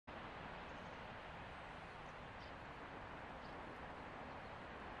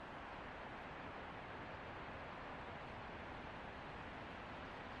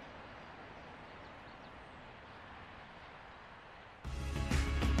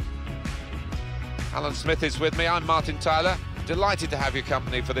Alan Smith is with me. I'm Martin Tyler. Delighted to have your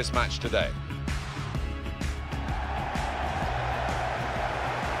company for this match today.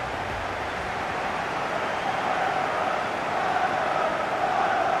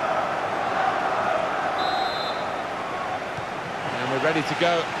 And we're ready to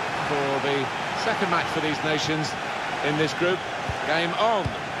go for the second match for these nations in this group. Game on.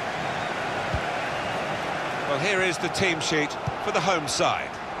 Well, here is the team sheet for the home side.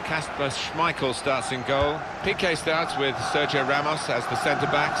 Kasper Schmeichel starts in goal. Pique starts with Sergio Ramos as the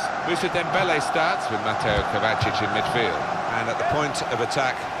centre-backs. Dembele starts with Mateo Kovacic in midfield. And at the point of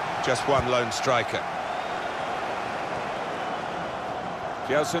attack, just one lone striker.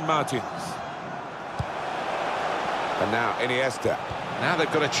 Gelson Martins. And now Iniesta. Now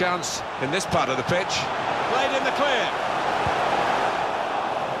they've got a chance in this part of the pitch. Played in the clear.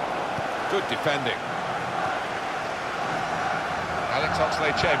 Good defending. Alex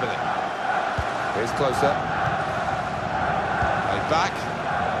Oxlade-Chamberlain. Here's closer. Played back.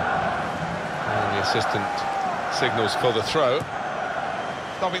 And the assistant signals for the throw.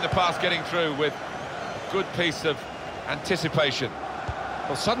 Stopping the pass getting through with a good piece of anticipation.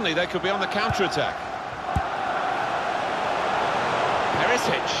 Well, suddenly they could be on the counter-attack.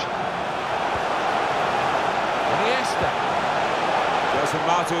 Perisic. Iniesta. Gelson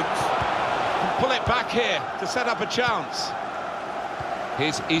Martins. Pull it back here to set up a chance.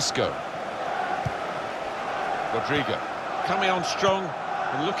 Here's Isco. Rodrigo coming on strong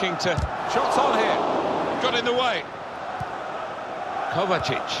and looking to... Shots on here. Got in the way.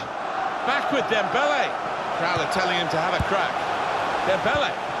 Kovacic. Back with Dembele. Crowd are telling him to have a crack.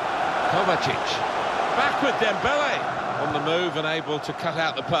 Dembele. Kovacic. Back with Dembele. On the move and able to cut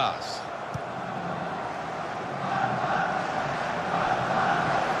out the pass.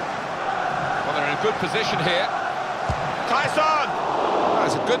 Well, they're in a good position here. Tyson!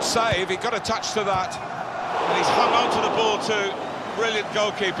 That's a good save, he got a touch to that. And he's hung on to the ball too. Brilliant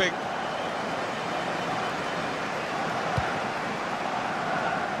goalkeeping.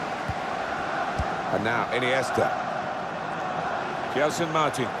 And now Iniesta. Gelson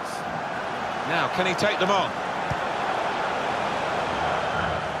Martins. Now, can he take them on?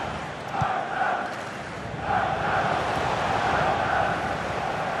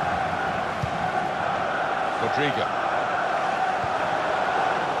 Rodrigo.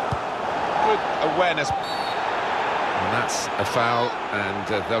 Good awareness. And that's a foul, and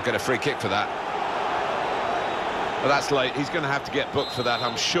they'll get a free kick for that. Well, that's late. He's going to have to get booked for that,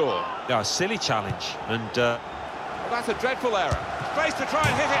 I'm sure. Yeah, a silly challenge, and... Well, that's a dreadful error. Space to try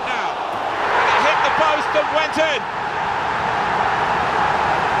and hit it now. And it hit the post and went in.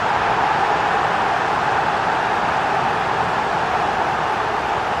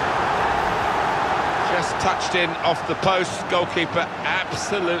 Just touched in off the post. Goalkeeper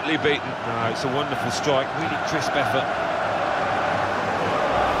absolutely beaten. No, it's a wonderful strike, really crisp effort.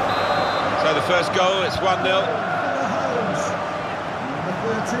 So the first goal, it's 1-0. Number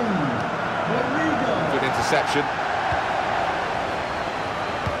 13, Rodrigo. Good interception.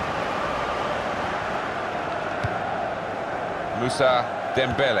 Moussa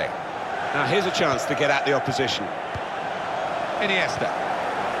Dembele. Now here's a chance to get at the opposition. Iniesta.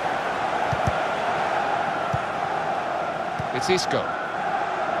 It's Isco.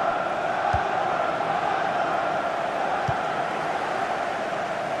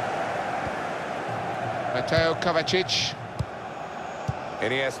 Mateo Kovacic.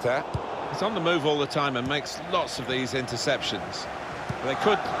 Iniesta. He's on the move all the time and makes lots of these interceptions. They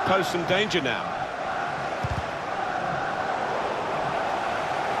could pose some danger now.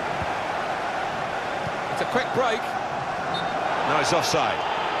 It's a quick break. No, it's offside.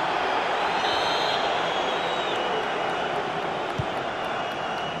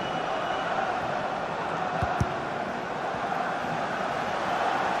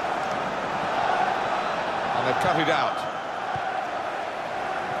 And they've cut it out.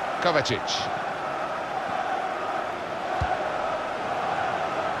 Kovacic.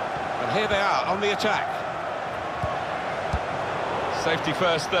 And here they are on the attack. Safety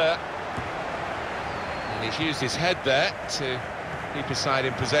first there. And he's used his head there to keep his side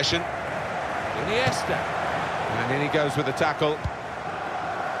in possession. Iniesta. And in he goes with the tackle.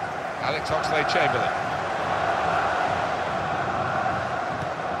 Alex Oxlade-Chamberlain.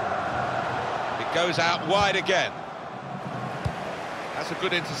 It goes out wide again. That's a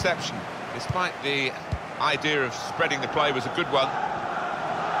good interception. Despite the idea of spreading the play was a good one.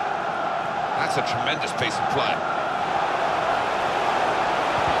 That's a tremendous piece of play.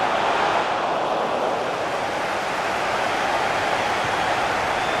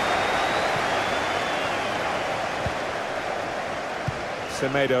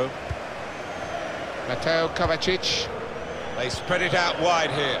 Semedo. Mateo Kovacic. They spread it out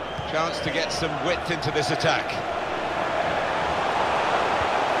wide here. Chance to get some width into this attack.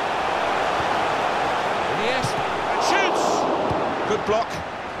 Iniesta. And shoots! Good block.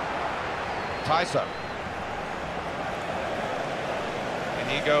 Tyson.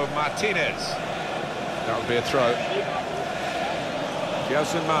 Inigo Martinez. That'll be a throw.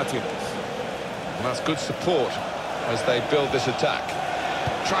 Gelson Martinez. And that's good support as they build this attack.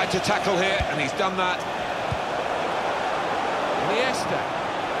 Tried to tackle here, and he's done that. Iniesta.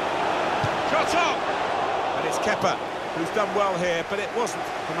 Shot up! And it's Kepa, who's done well here, but it wasn't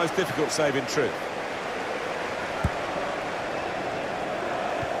the most difficult save in truth.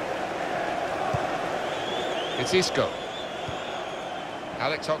 It's Isco.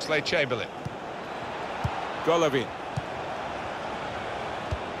 Alex Oxlade-Chamberlain. Golovin.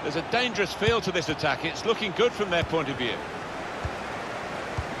 There's a dangerous feel to this attack. It's looking good from their point of view.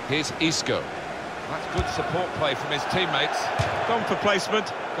 Here's Isco. That's good support play from his teammates. Gone for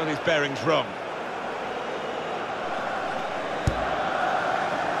placement, got his bearings wrong.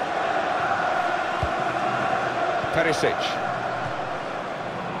 Perisic.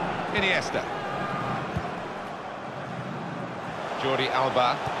 Iniesta. Jordi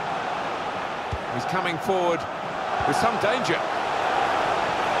Alba. He's coming forward with some danger.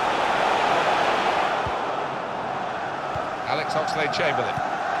 Alex Oxlade-Chamberlain.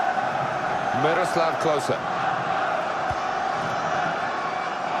 Miroslav Klose.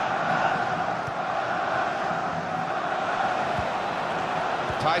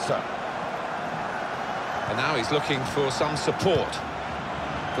 Tyson. And now he's looking for some support.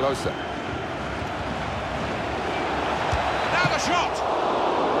 Klose. Now the shot!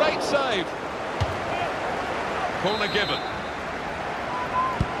 Great save. Corner given.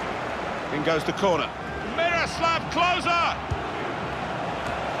 In goes the corner. Miroslav Klose!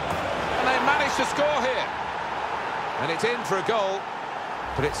 And they managed to score here. And it's in for a goal,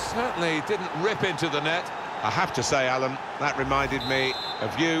 but it certainly didn't rip into the net. I have to say, Alan, that reminded me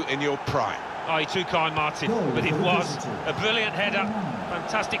of you in your prime. Oh, you're too kind, Martin, but it was a brilliant header,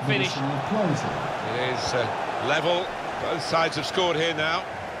 fantastic finish. It is level. Both sides have scored here now.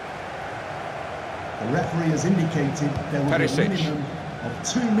 The referee has indicated there will be a Perisic. minimum of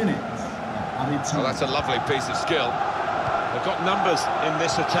 2 minutes of added time. Well, that's a lovely piece of skill. They've got numbers in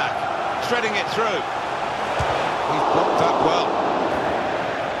this attack. Threading it through. He's blocked up well.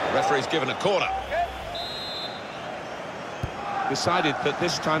 The referee's given a corner. Decided that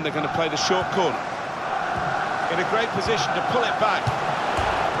this time they're going to play the short corner. In a great position to pull it back.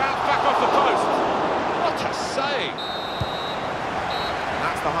 Bounce back off the post. What a save! And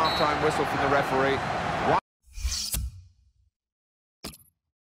that's the half-time whistle from the referee.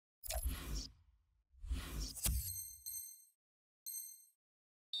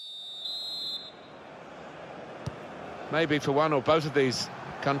 Maybe for one or both of these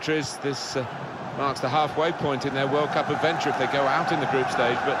countries, this marks the halfway point in their World Cup adventure if they go out in the group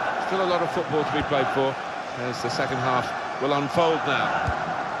stage, but still a lot of football to be played for as the second half will unfold now.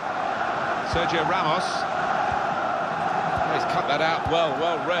 Sergio Ramos. He's cut that out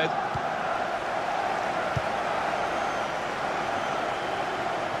well read.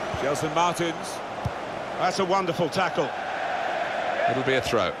 Gelson Martins. That's a wonderful tackle. It'll be a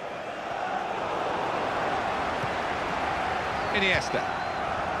throw. Iniesta.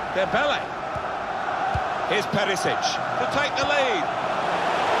 Dembele. Here's Perisic to take the lead.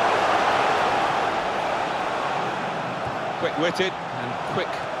 Quick-witted and quick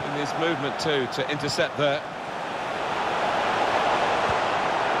in his movement too to intercept there.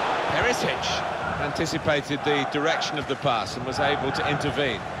 Perisic anticipated the direction of the pass and was able to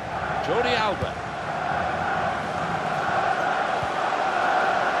intervene. Jordi Alba.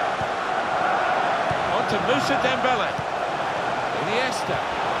 On to Moussa Dembele. Iniesta.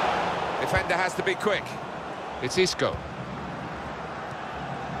 Defender has to be quick. It's Isco.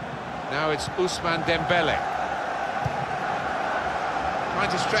 Now it's Ousmane Dembele.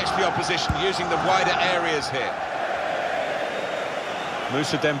 Trying to stretch the opposition using the wider areas here.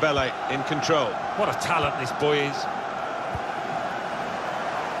 Moussa Dembele in control. What a talent this boy is.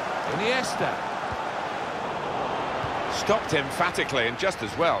 Iniesta. Stopped emphatically and just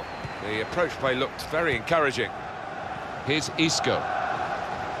as well. The approach play looked very encouraging. Here's Isco.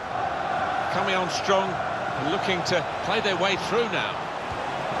 Coming on strong and looking to play their way through now.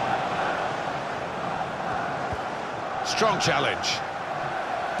 Strong challenge.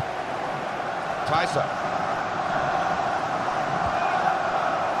 Tyson.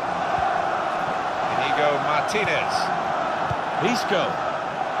 Inigo Martinez. Isco.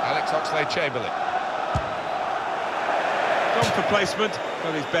 Alex Oxlade-Chamberlain. Gone for placement,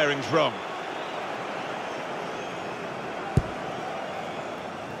 got his bearings wrong.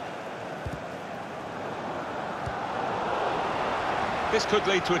 This could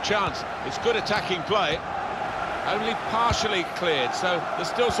lead to a chance. It's good attacking play. Only partially cleared, so there's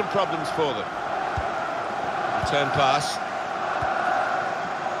still some problems for them. Return pass.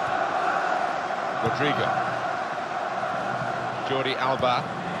 Rodrigo. Jordi Alba.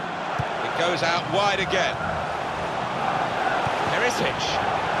 It goes out wide again. Perisic.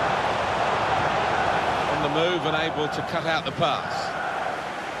 On the move and able to cut out the pass.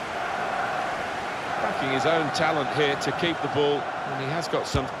 Backing his own talent here to keep the ball, and he has got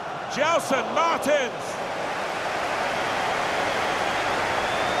some. Gelson Martins!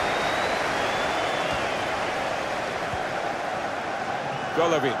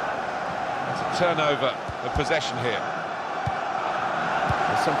 Golovin. It's a turnover of possession here.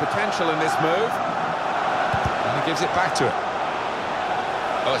 There's some potential in this move. And he gives it back to it.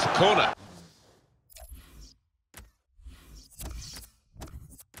 Oh, it's a corner.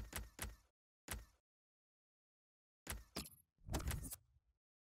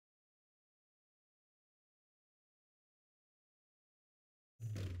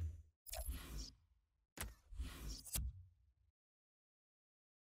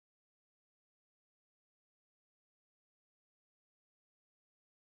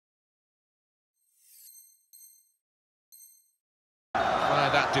 By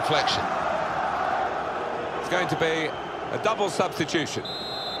that deflection. It's going to be a double substitution.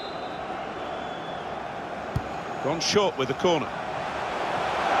 Gone short with the corner.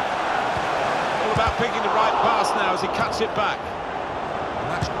 All about picking the right pass now as he cuts it back.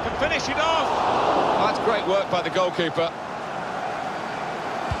 And that can finish it off. Oh, that's great work by the goalkeeper.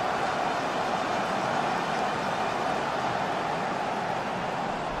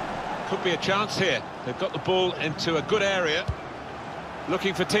 Could be a chance here. They've got the ball into a good area.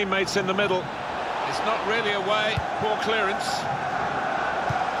 Looking for teammates in the middle. It's not really away. Poor clearance.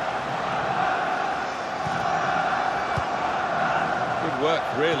 Good work,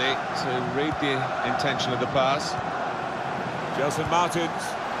 really, to read the intention of the pass. Gelson Martins.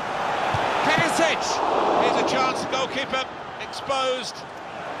 Perisic! Here's a chance. Goalkeeper exposed.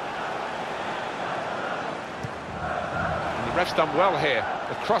 And the ref's done well here.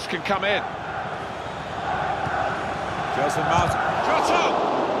 The cross can come in. Gelson Martins.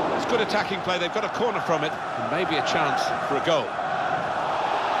 Trotto! It's good attacking play. They've got a corner from it. And maybe a chance for a goal.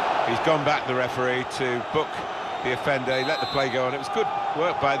 He's gone back, the referee, to book the offender. He let the play go on. It was good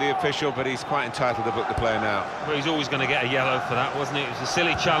work by the official, but he's quite entitled to book the player now. Well, he's always going to get a yellow for that, wasn't it? It was a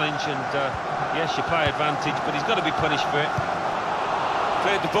silly challenge, and yes, you play advantage, but he's got to be punished for it.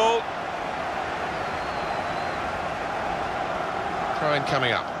 Cleared the ball. Throw-in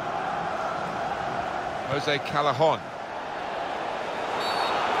coming up. Jose Callejon.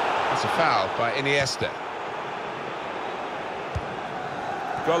 That's a foul by Iniesta.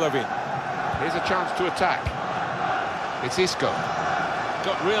 Golovin. Here's a chance to attack. It's Isco.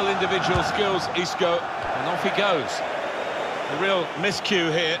 Got real individual skills, Isco, and off he goes. A real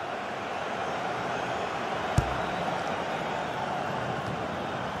miscue here.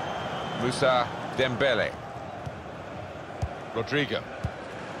 Moussa Dembele. Rodrigo.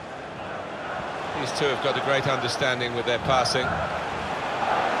 These two have got a great understanding with their passing.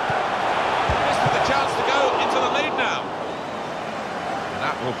 This for the chance to go into the lead now. And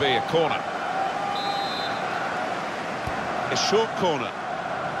that will be a corner. A short corner.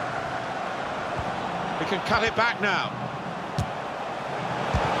 We can cut it back now.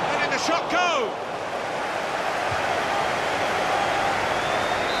 Letting the shot go!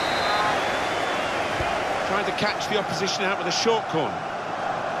 Trying to catch the opposition out with a short corner.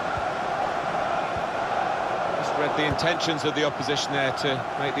 Just read the intentions of the opposition there to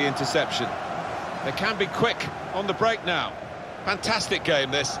make the interception. They can be quick on the break now. Fantastic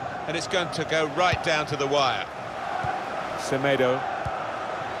game this, and it's going to go right down to the wire. Semedo.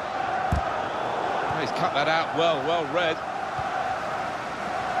 He's cut that out well read.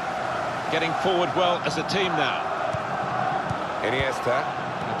 Getting forward well as a team now. Iniesta.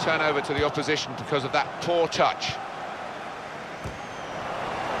 A turnover to the opposition because of that poor touch.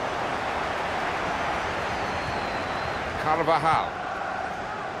 Carvajal.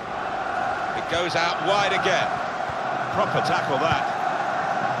 It goes out wide again. Proper tackle that.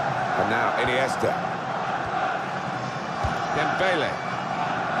 And now Iniesta. Dembele.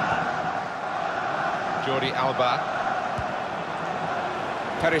 Jordi Alba.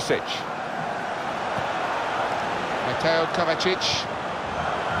 Perisic. Kovacic.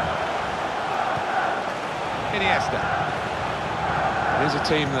 Iniesta. It is a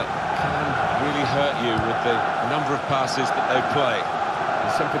team that can really hurt you with the number of passes that they play.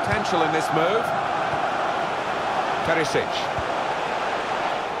 There's some potential in this move. Perisic.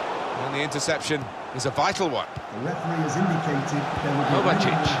 And the interception is a vital one. The referee has indicated there will be a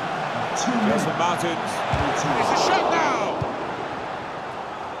Kovacic. minimum of 2 minutes. Nelson Martins. It's a shot now!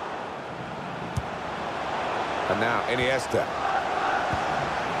 And now Iniesta.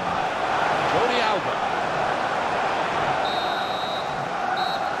 Alba.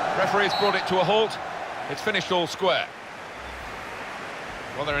 Referee's brought it to a halt. It's finished all square.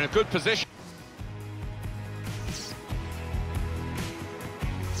 Well, they're in a good position.